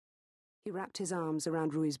He wrapped his arms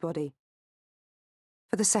around Rui's body.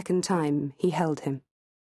 For the second time, he held him.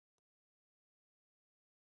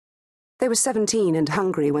 They were 17 and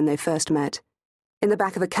hungry when they first met, in the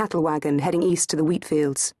back of a cattle wagon heading east to the wheat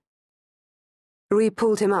fields. Rui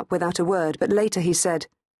pulled him up without a word, but later he said,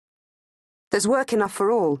 "There's work enough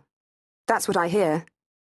for all. That's what I hear."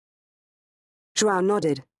 João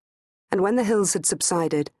nodded, and when the hills had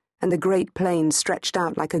subsided and the great plain stretched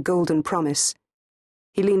out like a golden promise,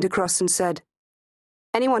 he leaned across and said,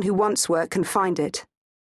 "Anyone who wants work can find it."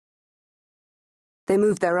 They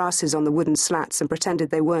moved their asses on the wooden slats and pretended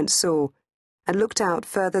they weren't sore, and looked out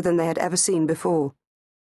further than they had ever seen before.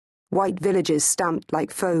 White villages stamped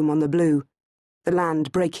like foam on the blue, the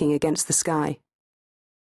land breaking against the sky.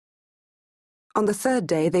 On the third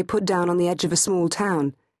day they put down on the edge of a small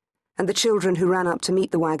town, and the children who ran up to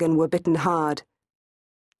meet the wagon were bitten hard,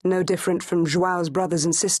 no different from João's brothers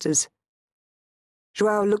and sisters.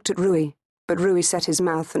 João looked at Rui, but Rui set his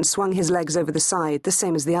mouth and swung his legs over the side, the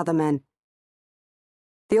same as the other men.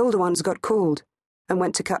 The older ones got called and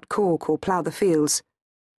went to cut cork or plough the fields,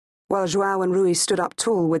 while João and Rui stood up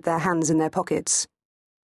tall with their hands in their pockets.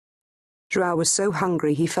 João was so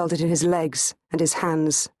hungry he felt it in his legs and his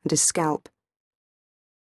hands and his scalp.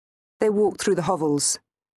 They walked through the hovels,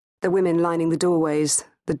 the women lining the doorways,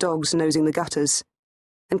 the dogs nosing the gutters,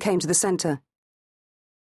 and came to the centre.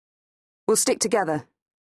 "We'll stick together,"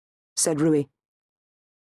 said Rui.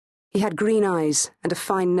 He had green eyes and a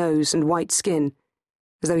fine nose and white skin,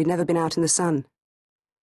 as though he'd never been out in the sun.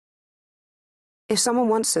 "If someone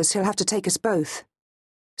wants us, he'll have to take us both,"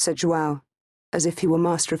 said João, as if he were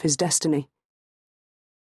master of his destiny.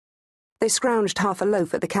 They scrounged half a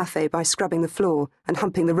loaf at the cafe by scrubbing the floor and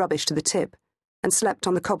humping the rubbish to the tip, and slept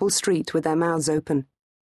on the cobbled street with their mouths open.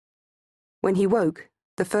 When he woke,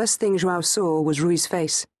 the first thing João saw was Rui's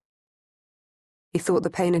face. He thought the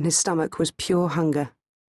pain in his stomach was pure hunger.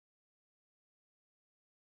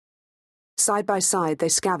 Side by side they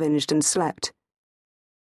scavenged and slept.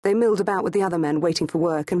 They milled about with the other men waiting for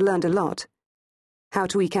work and learned a lot. How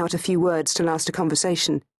to eke out a few words to last a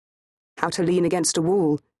conversation, how to lean against a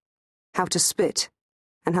wall, how to spit,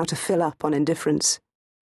 and how to fill up on indifference.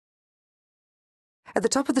 At the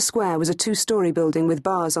top of the square was a 2-story building with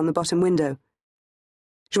bars on the bottom window.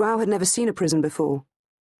 João had never seen a prison before.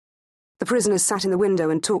 The prisoners sat in the window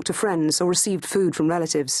and talked to friends or received food from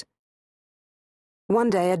relatives. One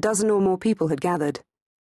day a dozen or more people had gathered.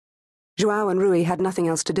 João and Rui had nothing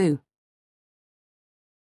else to do.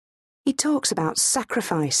 "He talks about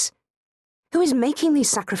sacrifice. Who is making these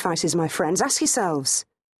sacrifices, my friends? Ask yourselves."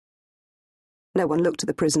 No one looked at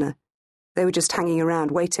the prisoner. They were just hanging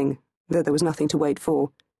around waiting, though there was nothing to wait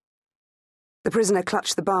for. The prisoner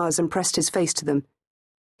clutched the bars and pressed his face to them.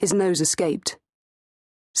 His nose escaped.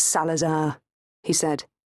 "Salazar," he said,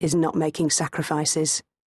 "is not making sacrifices."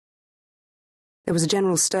 There was a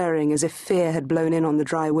general stirring, as if fear had blown in on the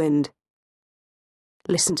dry wind.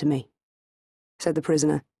 "Listen to me," said the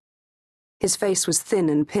prisoner. His face was thin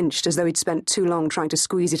and pinched, as though he'd spent too long trying to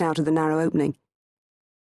squeeze it out of the narrow opening.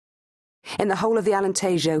 "In the whole of the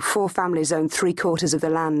Alentejo, 4 families own 3/4 of the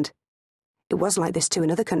land. It was like this too in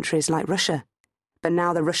other countries, like Russia. But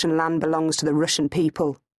now the Russian land belongs to the Russian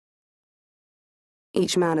people."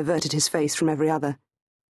 Each man averted his face from every other.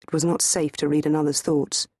 It was not safe to read another's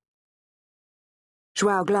thoughts.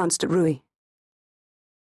 João glanced at Rui.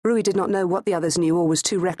 Rui did not know what the others knew or was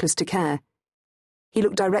too reckless to care. He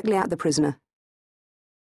looked directly at the prisoner.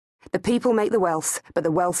 "The people make the wealth, but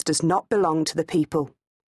the wealth does not belong to the people."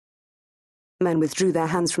 Men withdrew their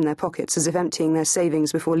hands from their pockets as if emptying their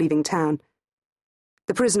savings before leaving town.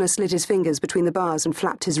 The prisoner slid his fingers between the bars and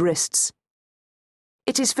flapped his wrists.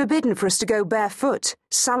 "It is forbidden for us to go barefoot.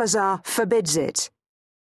 Salazar forbids it."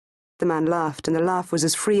 The man laughed, and the laugh was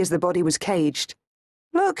as free as the body was caged.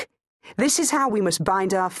 "Look, this is how we must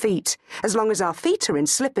bind our feet. As long as our feet are in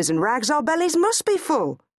slippers and rags, our bellies must be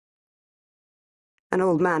full." An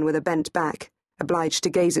old man with a bent back, obliged to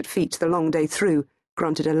gaze at feet the long day through,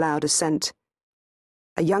 grunted a loud assent.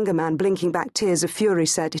 A younger man, blinking back tears of fury,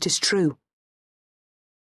 said, "It is true."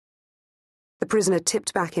 The prisoner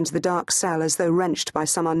tipped back into the dark cell as though wrenched by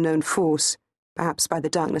some unknown force, perhaps by the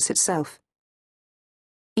darkness itself.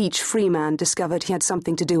 Each free man discovered he had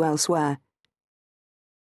something to do elsewhere.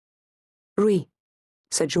 "Rui,"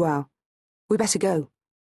 said João, "we better go."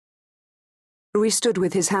 Rui stood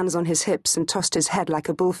with his hands on his hips and tossed his head like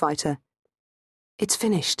a bullfighter. "It's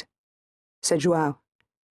finished," said João.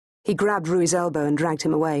 He grabbed Rui's elbow and dragged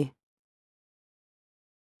him away.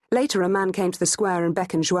 Later a man came to the square and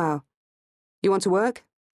beckoned João. "You want to work?"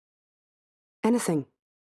 "Anything,"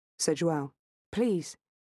 said João. "Please."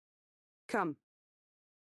 "Come."